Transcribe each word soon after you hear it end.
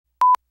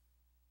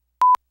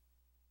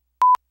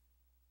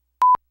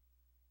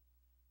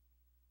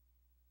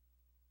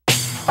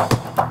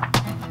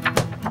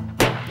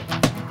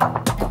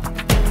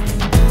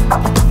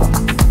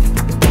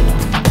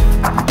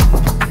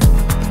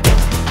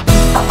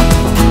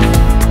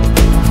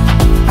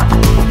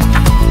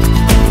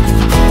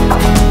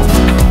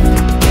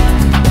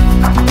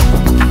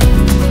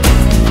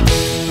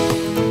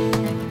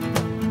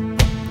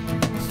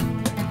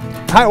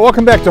Hi,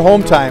 welcome back to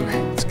Hometime.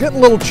 It's getting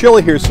a little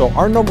chilly here, so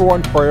our number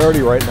one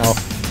priority right now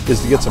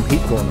is to get some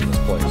heat going in this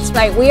place. That's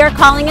right. We are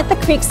calling it the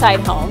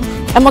Creekside Home,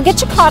 and we'll get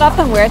you caught up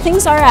on where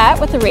things are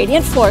at with the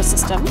radiant floor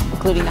system,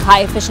 including the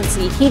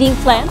high-efficiency heating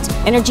plant,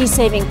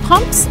 energy-saving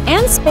pumps,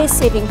 and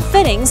space-saving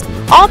fittings,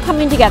 all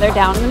coming together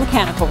down in the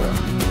mechanical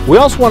room. We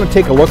also want to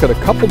take a look at a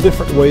couple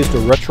different ways to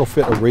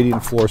retrofit a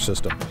radiant floor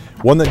system.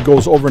 One that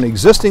goes over an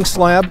existing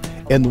slab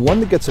and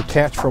one that gets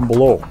attached from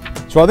below.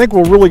 So I think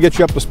we'll really get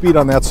you up to speed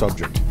on that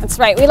subject. That's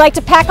right. We like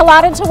to pack a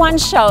lot into one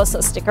show,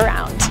 so stick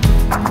around.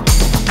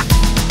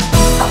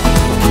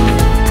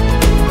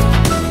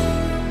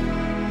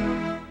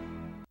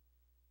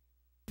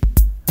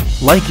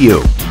 Like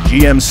you,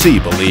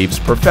 GMC believes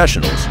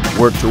professionals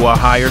work to a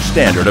higher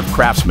standard of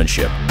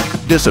craftsmanship,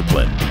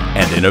 discipline,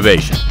 and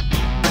innovation.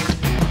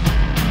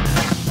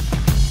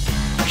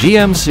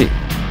 GMC,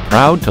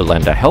 proud to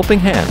lend a helping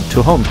hand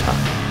to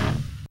Hometime.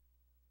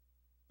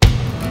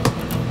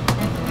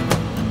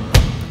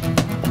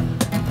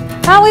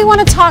 Now we want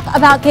to talk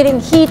about getting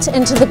heat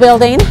into the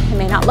building. It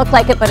may not look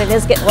like it, but it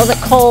is getting a little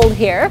bit cold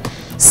here.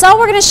 So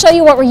we're going to show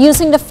you what we're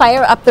using to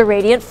fire up the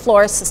radiant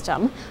floor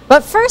system.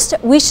 But first,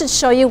 we should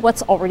show you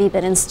what's already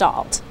been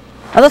installed.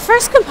 Now, the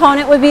first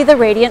component would be the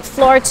radiant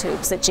floor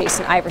tubes that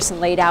Jason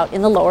Iverson laid out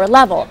in the lower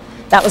level.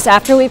 That was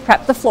after we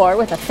prepped the floor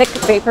with a thick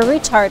vapor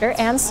retarder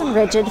and some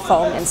rigid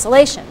foam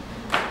insulation.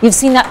 You've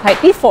seen that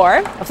pipe before,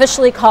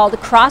 officially called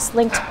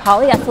cross-linked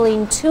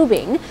polyethylene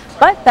tubing,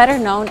 but better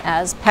known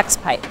as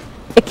PEX pipe.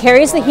 It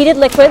carries the heated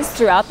liquids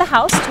throughout the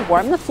house to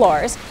warm the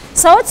floors,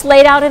 so it's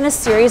laid out in a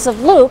series of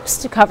loops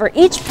to cover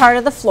each part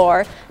of the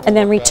floor and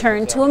then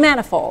return to a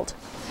manifold.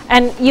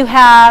 And you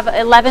have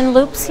 11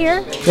 loops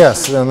here?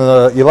 Yes, and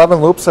the 11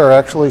 loops are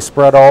actually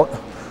spread out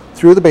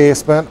through the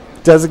basement,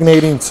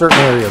 designating certain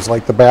areas.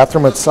 Like the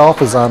bathroom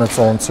itself is on its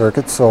own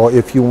circuit, so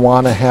if you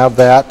want to have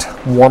that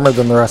warmer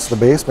than the rest of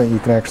the basement, you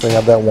can actually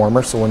have that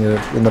warmer. So when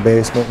you're in the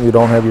basement, you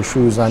don't have your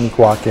shoes on, you can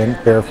walk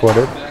in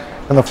barefooted,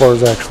 and the floor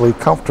is actually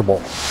comfortable.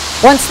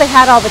 Once they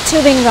had all the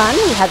tubing run,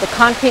 we had the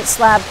concrete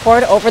slab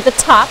poured over the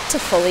top to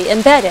fully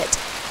embed it.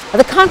 Now,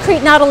 the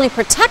concrete not only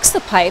protects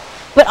the pipe,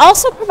 but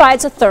also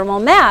provides a thermal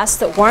mass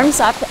that warms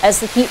up as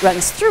the heat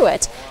runs through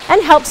it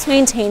and helps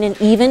maintain an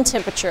even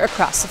temperature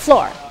across the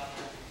floor.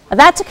 Now,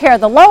 that took care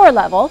of the lower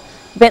level.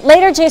 A bit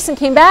later, Jason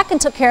came back and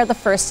took care of the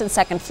first and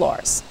second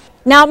floors.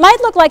 Now, it might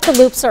look like the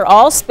loops are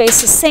all spaced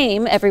the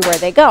same everywhere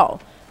they go,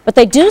 but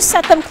they do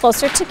set them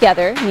closer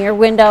together near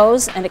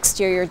windows and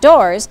exterior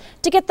doors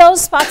to get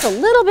those spots a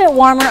little bit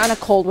warmer on a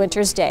cold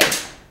winter's day.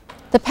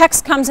 The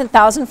PEX comes in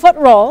 1,000-foot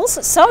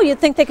rolls, so you'd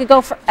think they could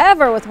go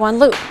forever with one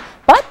loop,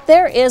 but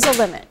there is a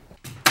limit.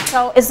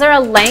 So is there a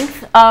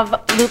length of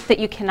loop that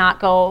you cannot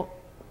go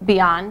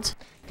beyond?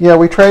 Yeah,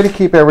 we try to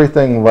keep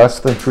everything less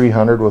than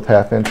 300 with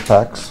half-inch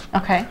PEX.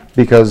 Okay.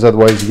 Because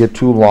otherwise you get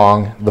too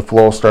long, the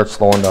flow starts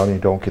slowing down, and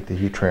you don't get the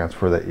heat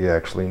transfer that you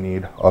actually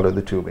need out of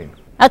the tubing.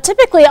 Now,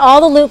 typically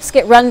all the loops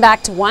get run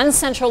back to one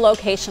central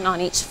location on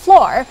each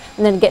floor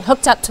and then get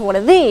hooked up to one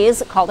of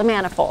these called a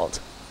manifold.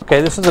 Okay,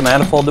 this is a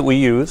manifold that we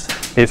use.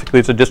 Basically,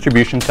 it's a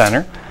distribution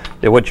center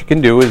that what you can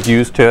do is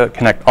use to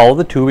connect all of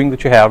the tubing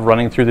that you have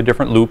running through the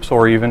different loops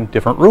or even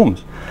different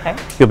rooms. Okay.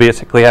 You'll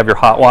basically have your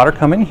hot water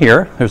come in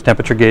here. There's a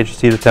temperature gauge to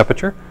see the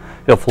temperature.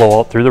 It'll flow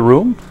out through the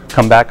room,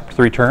 come back up to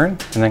the return,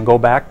 and then go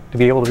back to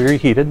be able to be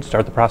reheated and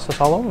start the process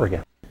all over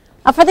again.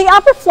 Now, for the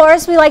upper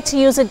floors, we like to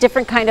use a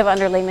different kind of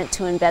underlayment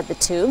to embed the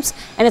tubes,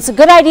 and it's a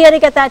good idea to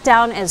get that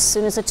down as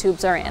soon as the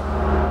tubes are in.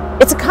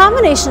 It's a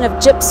combination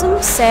of gypsum,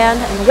 sand,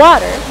 and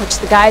water, which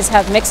the guys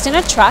have mixed in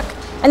a truck,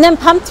 and then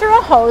pumped through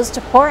a hose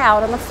to pour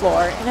out on the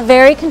floor in a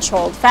very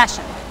controlled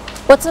fashion.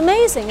 What's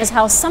amazing is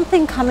how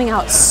something coming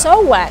out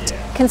so wet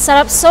can set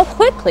up so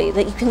quickly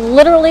that you can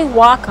literally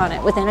walk on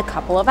it within a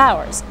couple of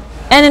hours.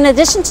 And in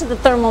addition to the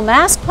thermal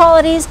mass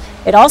qualities,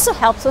 it also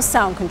helps with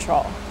sound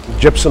control.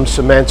 Gypsum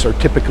cements are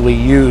typically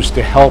used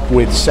to help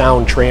with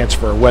sound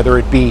transfer, whether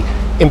it be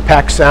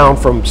impact sound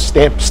from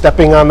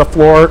stepping on the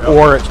floor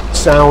or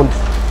sound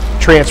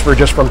transfer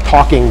just from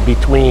talking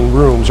between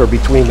rooms or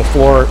between the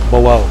floor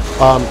below.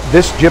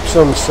 This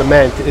gypsum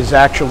cement is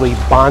actually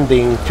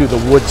bonding to the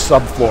wood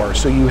subfloor,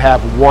 so you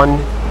have one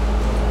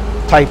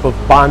type of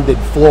bonded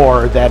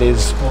floor that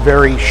is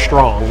very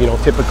strong,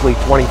 typically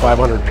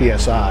 2,500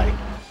 psi.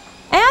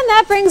 And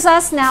that brings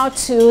us now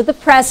to the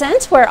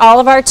present, where all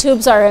of our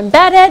tubes are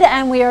embedded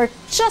and we are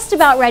just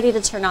about ready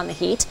to turn on the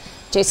heat.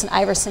 Jason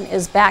Iverson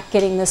is back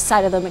getting this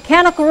side of the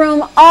mechanical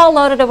room all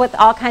loaded with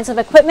all kinds of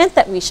equipment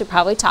that we should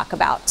probably talk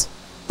about.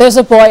 There's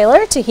a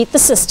boiler to heat the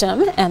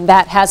system, and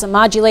that has a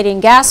modulating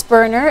gas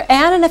burner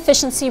and an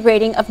efficiency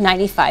rating of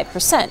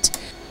 95%.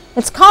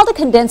 It's called a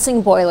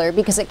condensing boiler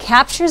because it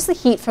captures the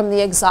heat from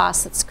the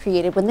exhaust that's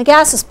created when the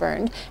gas is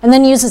burned and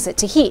then uses it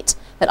to heat.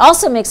 That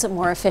also makes it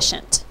more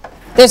efficient.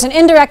 There's an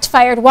indirect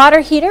fired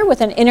water heater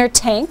with an inner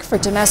tank for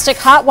domestic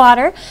hot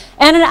water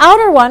and an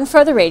outer one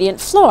for the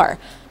radiant floor.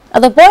 Now,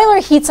 the boiler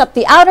heats up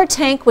the outer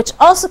tank, which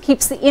also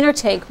keeps the inner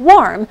tank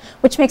warm,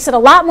 which makes it a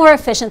lot more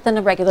efficient than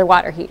a regular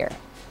water heater.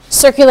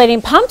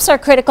 Circulating pumps are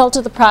critical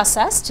to the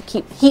process to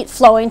keep heat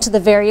flowing to the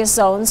various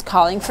zones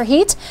calling for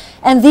heat,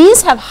 and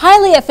these have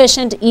highly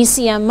efficient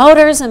ECM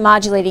motors and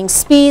modulating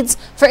speeds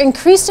for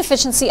increased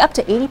efficiency up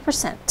to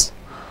 80%.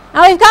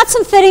 Now we've got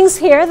some fittings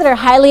here that are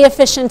highly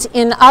efficient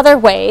in other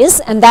ways,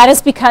 and that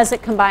is because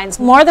it combines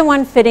more than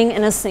one fitting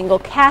in a single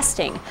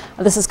casting.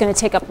 Now, this is going to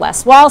take up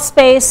less wall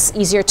space,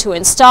 easier to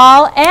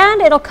install,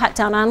 and it'll cut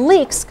down on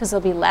leaks because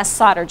there'll be less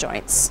solder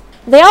joints.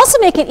 They also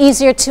make it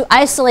easier to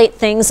isolate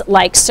things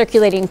like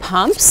circulating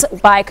pumps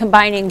by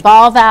combining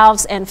ball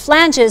valves and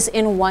flanges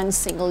in one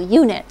single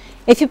unit.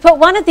 If you put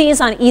one of these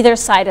on either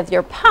side of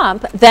your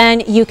pump,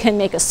 then you can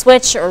make a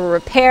switch or a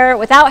repair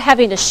without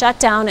having to shut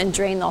down and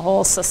drain the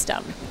whole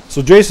system.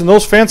 So Jason,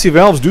 those fancy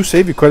valves do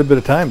save you quite a bit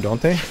of time, don't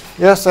they?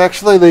 Yes,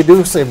 actually they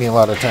do save me a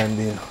lot of time,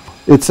 Dean.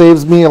 It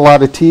saves me a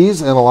lot of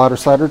T's and a lot of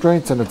solder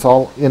joints, and it's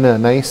all in a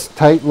nice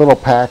tight little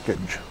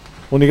package.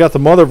 When you got the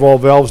mother of all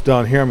valves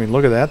down here, I mean,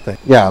 look at that thing.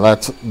 Yeah,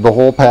 that's the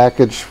whole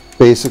package.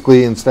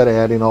 Basically, instead of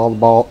adding all the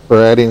ball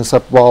or adding a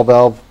separate ball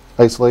valve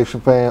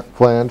isolation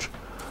flange,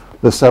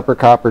 the separate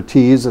copper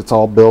T's, it's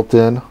all built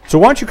in. So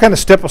why don't you kind of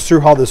step us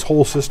through how this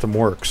whole system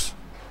works?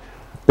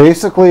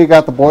 Basically, you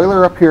got the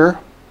boiler up here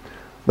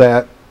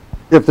that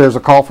if there's a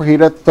call for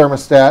heat at the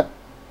thermostat,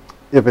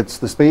 if it's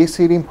the space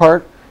heating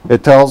part,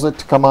 it tells it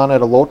to come on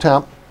at a low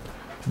temp.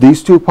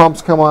 These two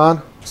pumps come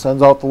on,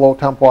 sends out the low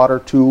temp water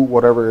to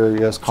whatever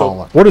area is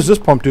calling. So what does this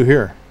pump do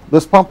here?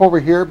 This pump over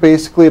here,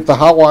 basically if the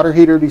hot water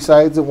heater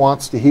decides it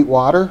wants to heat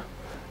water,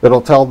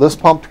 it'll tell this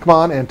pump to come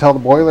on and tell the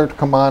boiler to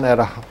come on at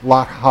a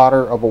lot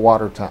hotter of a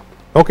water temp.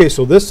 Okay,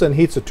 so this then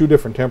heats at two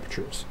different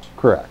temperatures.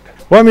 Correct.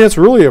 Well, I mean, it's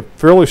really a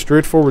fairly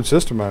straightforward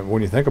system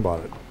when you think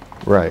about it.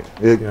 Right.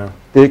 Yeah.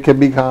 It can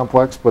be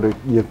complex, but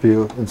if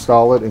you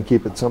install it and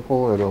keep it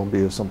simple, it'll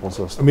be a simple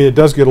system. I mean, it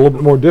does get a little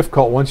bit more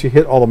difficult once you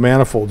hit all the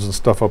manifolds and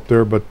stuff up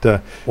there, but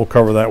we'll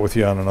cover that with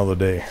you on another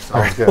day.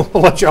 Sounds good.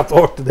 We'll let you off the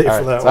hook today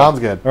for that Sounds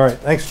one. good. All right,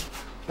 thanks.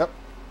 Yep.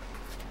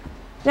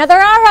 Now there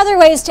are other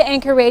ways to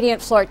anchor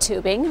radiant floor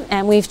tubing,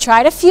 and we've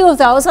tried a few of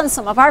those on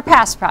some of our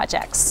past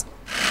projects.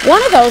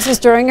 One of those was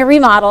during a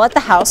remodel at the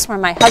house where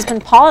my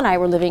husband Paul and I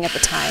were living at the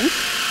time.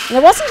 And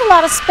there wasn't a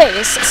lot of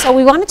space, so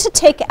we wanted to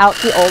take out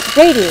the old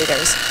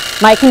radiators.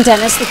 Mike and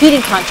Dennis, the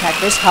heating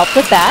contractors, helped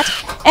with that,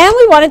 and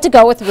we wanted to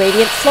go with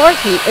radiant floor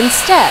heat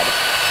instead.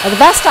 Now, the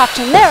best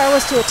option there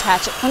was to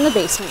attach it from the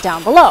basement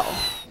down below.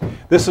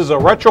 This is a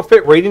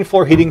retrofit radiant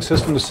floor heating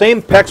system, the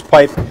same PEX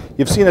pipe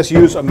you've seen us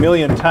use a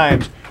million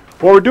times.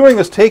 What we're doing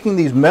is taking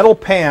these metal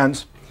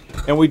pans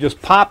and we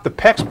just pop the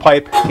PEX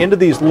pipe into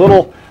these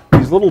little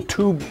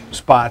tube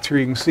spots here.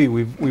 You can see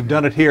we've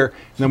done it here,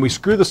 and then we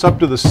screw this up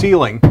to the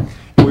ceiling.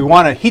 We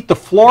want to heat the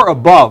floor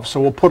above, so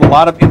we'll put a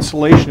lot of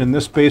insulation in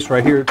this space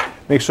right here,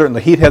 make certain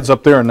the heat heads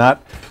up there and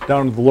not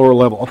down to the lower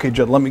level. Okay,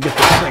 Judd, let me get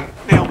this thing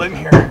nailed in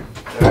here.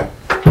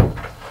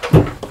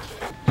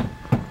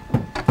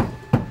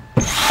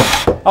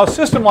 A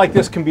system like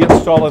this can be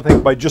installed, I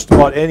think, by just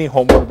about any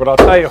homeowner, but I'll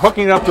tell you,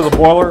 hooking it up to the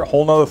boiler, a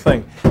whole nother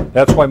thing.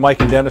 That's why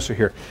Mike and Dennis are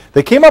here.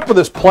 They came up with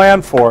this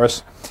plan for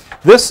us.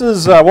 This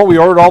is what we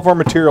ordered all of our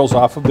materials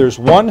off of. There's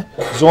one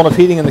zone of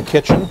heating in the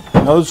kitchen,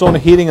 another zone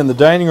of heating in the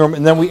dining room,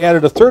 and then we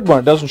added a third one.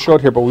 It doesn't show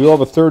it here, but we will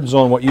have a third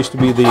zone, what used to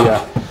be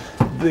the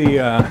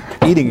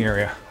eating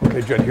area.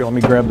 Okay, Judd, here, let me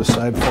grab this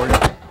side for you.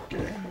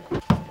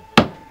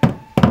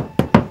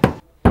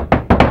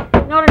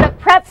 In order to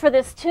prep for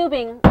this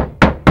tubing,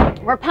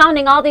 we're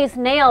pounding all these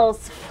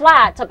nails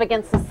flat up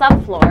against the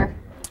subfloor.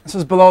 This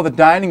is below the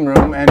dining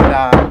room, and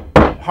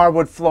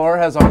hardwood floor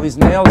has all these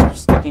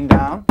nails sticking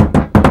down.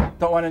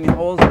 Don't want any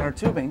holes in our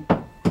tubing.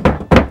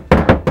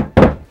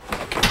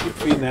 Keep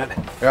feeding that.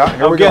 Yeah,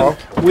 here we go.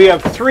 We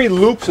have 3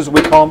 loops, as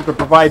we call them, to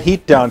provide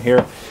heat down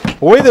here.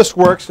 The way this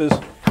works is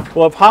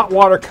we'll have hot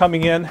water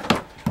coming in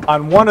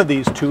on one of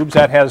these tubes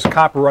that has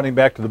copper running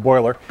back to the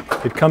boiler.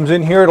 It comes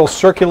in here, it'll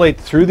circulate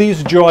through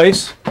these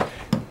joists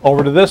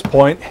over to this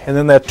point, and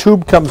then that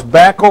tube comes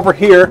back over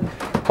here,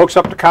 hooks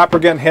up to copper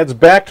again, heads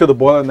back to the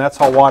boiler, and that's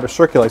how water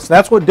circulates. And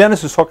that's what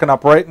Dennis is hooking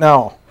up right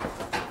now.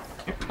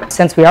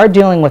 Since we are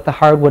dealing with the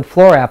hardwood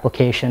floor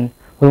application,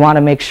 we want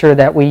to make sure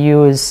that we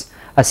use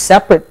a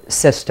separate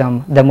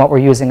system than what we're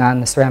using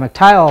on the ceramic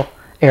tile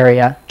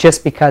area,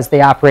 just because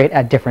they operate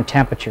at different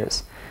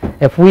temperatures.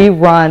 If we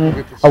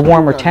run a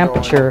warmer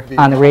temperature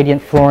on the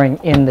radiant flooring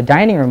in the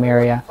dining room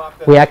area,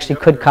 we actually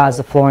could cause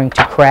the flooring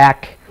to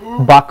crack,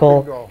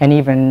 buckle, and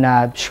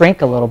even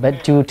shrink a little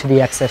bit due to the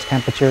excess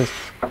temperatures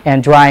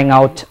and drying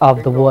out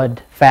of the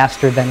wood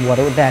faster than what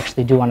it would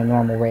actually do on a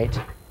normal rate.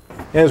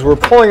 As we're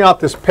pulling out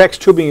this PEX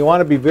tubing, you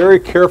want to be very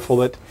careful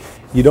that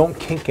you don't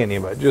kink any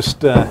of it. Just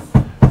do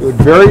it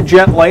very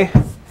gently.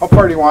 How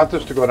far do you want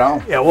this to go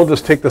down? Yeah, we'll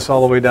just take this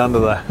all the way down to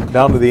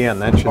the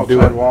end. That should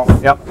do it. Wall?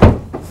 Yep.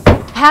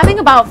 Having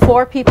about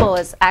 4 people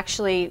is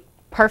actually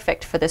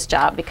perfect for this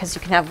job because you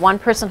can have one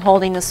person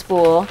holding the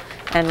spool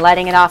and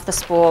letting it off the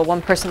spool,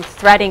 one person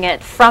threading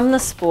it from the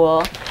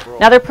spool,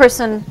 another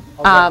person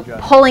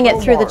pulling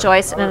it through the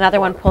joist, and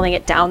another one pulling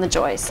it down the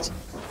joist.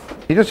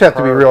 You just have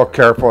to be real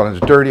careful, and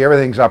it's dirty,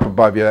 everything's up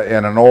above you.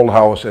 In an old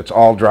house, it's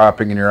all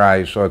dropping in your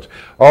eyes, so it's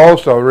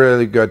also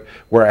really good.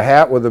 Wear a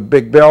hat with a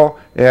big bill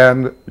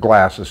and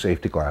glasses,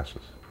 safety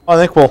glasses. I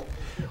think we'll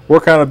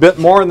work on it a bit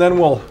more, and then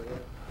we'll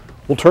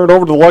turn it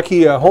over to the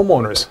lucky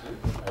homeowners.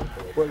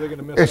 Where are they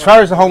gonna miss As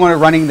far as the homeowner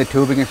running the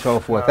tubing and so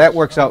forth, that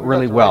works out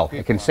really well.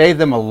 It can save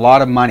them a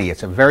lot of money.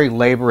 It's a very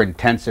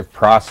labor-intensive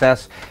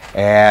process,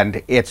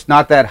 and it's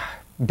not that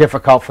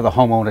difficult for the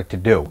homeowner to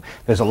do.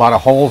 There's a lot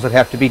of holes that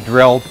have to be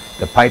drilled,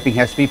 the piping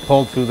has to be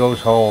pulled through those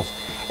holes,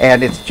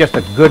 and it's just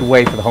a good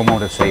way for the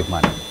homeowner to save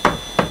money.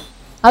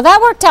 Now that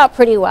worked out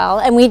pretty well,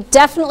 and we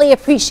definitely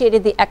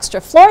appreciated the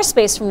extra floor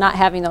space from not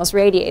having those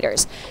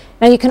radiators.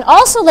 Now you can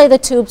also lay the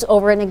tubes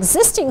over an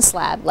existing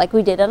slab like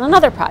we did on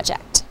another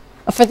project.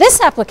 For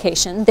this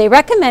application, they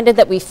recommended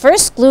that we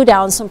first glue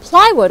down some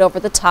plywood over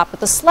the top of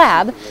the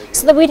slab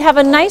so that we'd have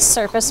a nice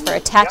surface for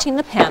attaching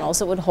the panels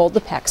that would hold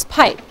the PEX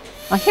pipe.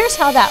 Well, here's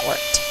how that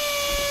worked.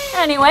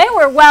 Anyway,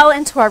 we're well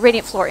into our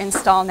radiant floor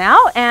install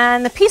now,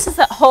 and the pieces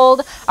that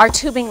hold our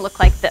tubing look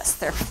like this.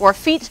 They're 4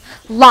 feet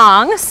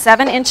long,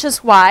 7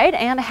 inches wide,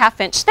 and a 1/2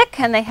 inch thick,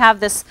 and they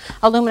have this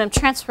aluminum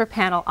transfer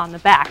panel on the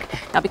back.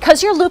 Now,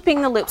 because you're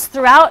looping the loops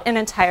throughout an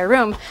entire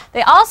room,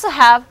 they also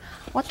have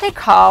what they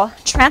call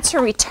transfer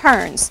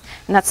returns,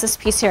 and that's this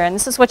piece here, and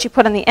this is what you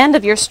put on the end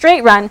of your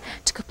straight run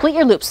to complete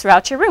your loops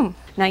throughout your room.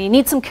 Now you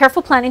need some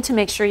careful planning to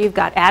make sure you've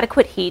got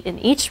adequate heat in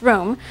each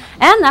room,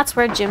 and that's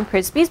where Jim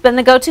Prisby's been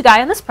the go-to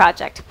guy on this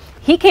project.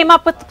 He came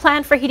up with the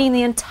plan for heating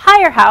the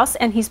entire house,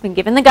 and he's been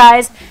giving the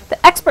guys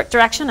the expert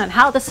direction on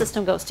how the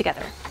system goes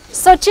together.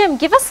 So Jim,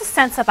 give us a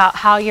sense about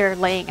how you're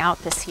laying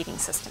out this heating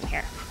system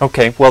here.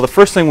 Okay, well the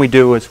first thing we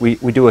do is we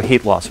do a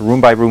heat loss, a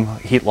room-by-room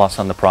heat loss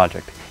on the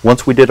project.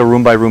 Once we did a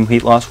room-by-room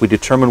heat loss, we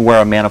determined where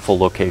our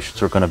manifold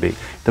locations are going to be.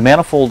 The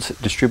manifolds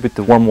distribute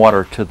the warm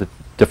water to the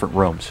different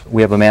rooms.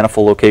 We have a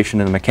manifold location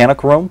in the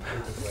mechanical room.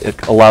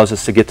 It allows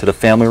us to get to the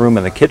family room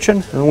and the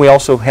kitchen, and we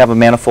also have a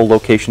manifold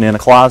location in a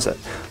closet.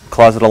 The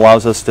closet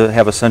allows us to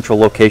have a central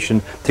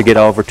location to get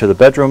over to the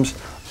bedrooms,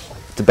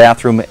 the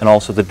bathroom, and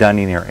also the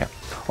dining area.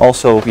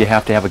 Also, you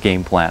have to have a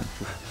game plan.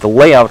 The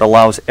layout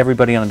allows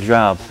everybody on the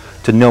job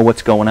to know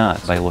what's going on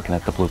by looking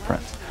at the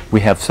blueprints. We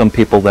have some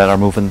people that are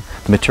moving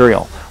the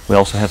material. We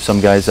also have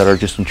some guys that are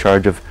just in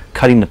charge of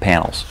cutting the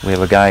panels. We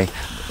have a guy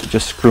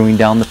just screwing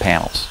down the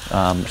panels.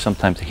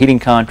 Sometimes a heating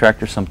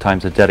contractor,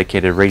 sometimes a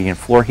dedicated radiant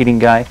floor heating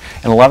guy,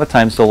 and a lot of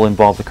times they'll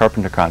involve the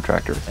carpenter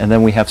contractor. And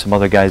then we have some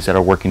other guys that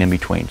are working in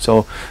between.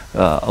 So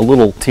a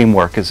little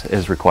teamwork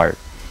is required.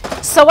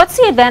 So what's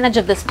the advantage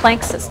of this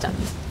plank system?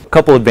 A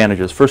couple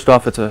advantages. First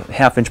off, it's a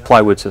 1/2 inch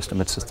plywood system.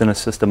 It's the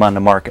thinnest system on the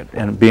market,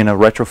 and being a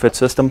retrofit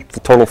system, the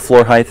total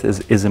floor height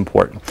is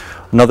important.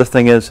 Another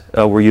thing is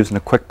we're using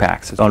a quick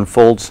packs. It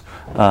unfolds,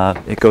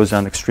 it goes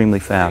on extremely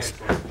fast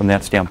from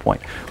that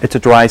standpoint. It's a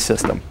dry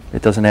system.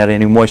 It doesn't add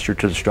any moisture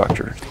to the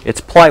structure.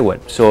 It's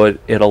plywood, so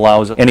it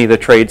allows any of the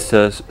trades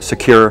to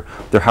secure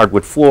their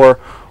hardwood floor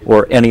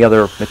or any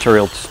other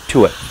material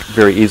to it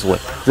very easily.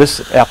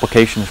 This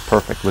application is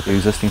perfect with the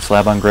existing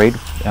slab on grade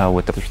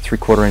with the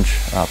 3/4 inch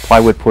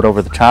plywood put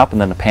over the top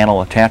and then the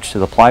panel attached to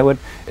the plywood.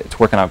 It's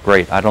working out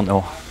great. I don't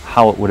know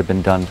how it would have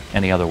been done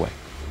any other way.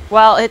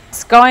 Well,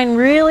 it's going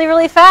really,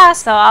 really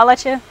fast, so I'll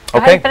let you go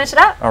ahead and finish it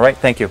up. All right,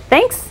 thank you.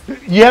 Thanks.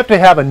 You have to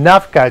have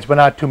enough guys, but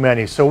not too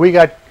many. So we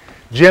got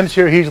Jim's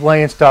here, he's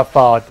laying stuff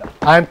out.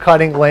 I'm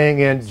cutting, laying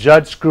in,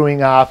 Judd's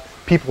screwing off,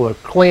 people are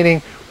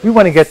cleaning. We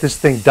want to get this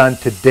thing done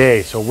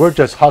today, so we're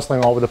just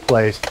hustling all over the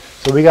place.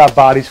 So we got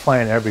bodies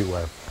flying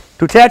everywhere.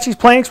 To attach these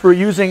planks, we're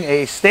using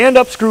a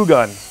stand-up screw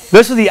gun.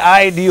 This is the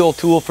ideal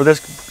tool for this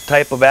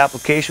type of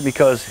application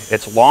because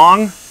it's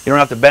long, you don't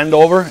have to bend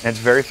over, and it's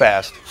very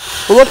fast.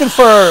 We're looking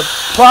for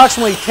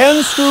approximately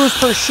 10 screws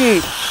per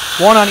sheet,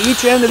 one on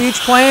each end of each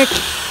plank,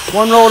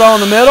 one row down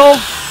the middle,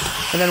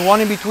 and then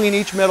one in between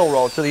each middle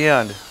row to the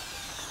end.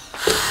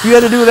 If you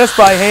had to do this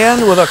by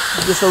hand with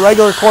just a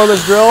regular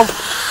cordless drill,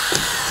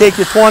 take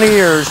you 20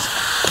 years.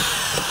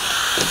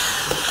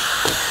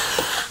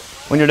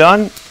 When you're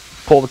done,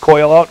 pull the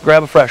coil out,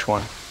 grab a fresh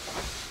one.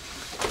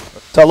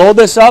 To load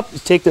this up, you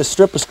take this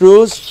strip of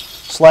screws,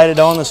 slide it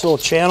down this little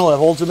channel that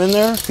holds them in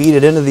there, feed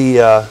it into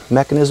the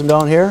mechanism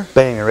down here,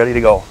 bang, you're ready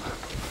to go.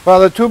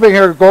 Well, the tubing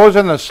here goes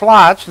in the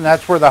slots, and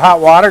that's where the hot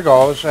water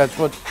goes. That's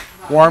what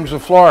warms the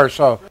floor.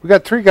 So we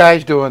got 3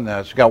 guys doing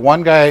this. We got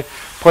one guy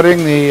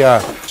putting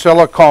the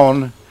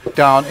silicone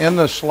down in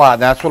the slot.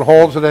 That's what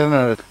holds it in.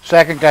 And the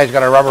second guy's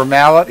got a rubber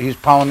mallet. He's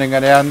pounding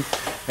it in.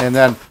 And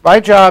then my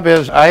job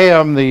is I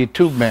am the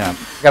tube man.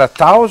 Got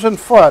 1,000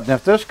 foot, and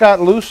if this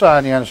got loose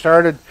on you and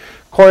started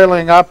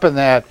coiling up in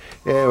that,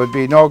 it would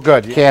be no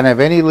good. You can't have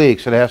any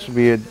leaks. It has to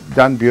be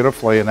done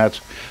beautifully, and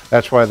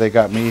that's why they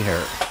got me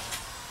here.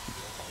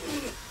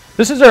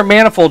 This is our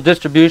manifold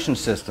distribution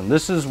system.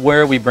 This is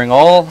where we bring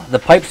all the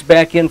pipes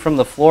back in from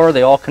the floor.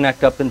 They all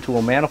connect up into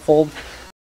a manifold.